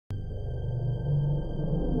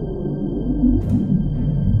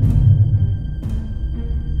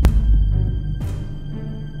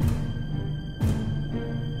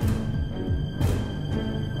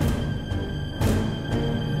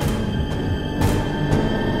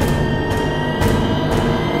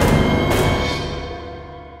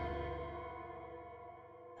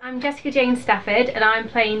Jessica-Jane Stafford and I'm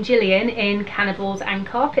playing Gillian in Cannibals and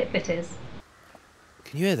Carpet Fitters.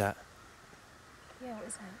 Can you hear that? Yeah, what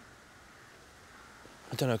was that?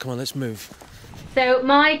 I don't know, come on, let's move. So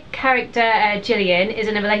my character Gillian is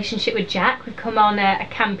in a relationship with Jack. We've come on a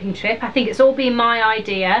camping trip. I think it's all been my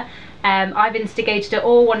idea. I've instigated it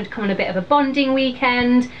all, wanted to come on a bit of a bonding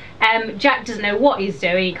weekend. Jack doesn't know what he's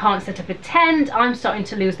doing, he can't set up a tent. I'm starting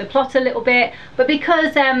to lose the plot a little bit, but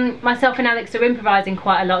because myself and Alex are improvising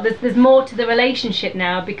quite a lot, there's more to the relationship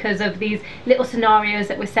now because of these little scenarios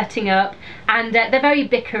that we're setting up, and they're very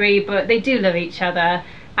bickery, but they do love each other,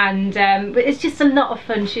 and it's just a lot of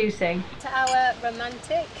fun shooting. To our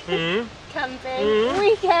romantic camping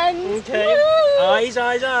weekend. Okay. Woo! Eyes.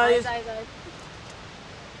 Eyes.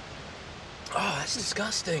 Oh, that's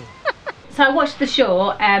disgusting. So I watched the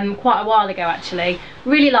short quite a while ago actually,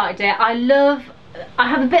 really liked it. I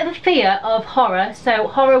have a bit of a fear of horror, so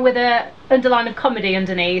horror with a underline of comedy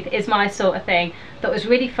underneath is my sort of thing. Thought it was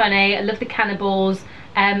really funny, I love the cannibals,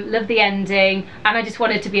 love the ending, and I just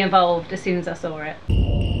wanted to be involved as soon as I saw it.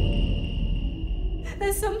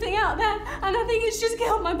 There's something out there, and I think it's just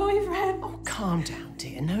killed my boyfriend. Oh, calm down,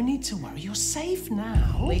 dear. No need to worry. You're safe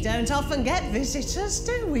now. We don't often get visitors,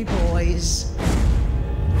 do we, boys?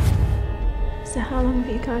 So how long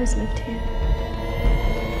have you guys lived here?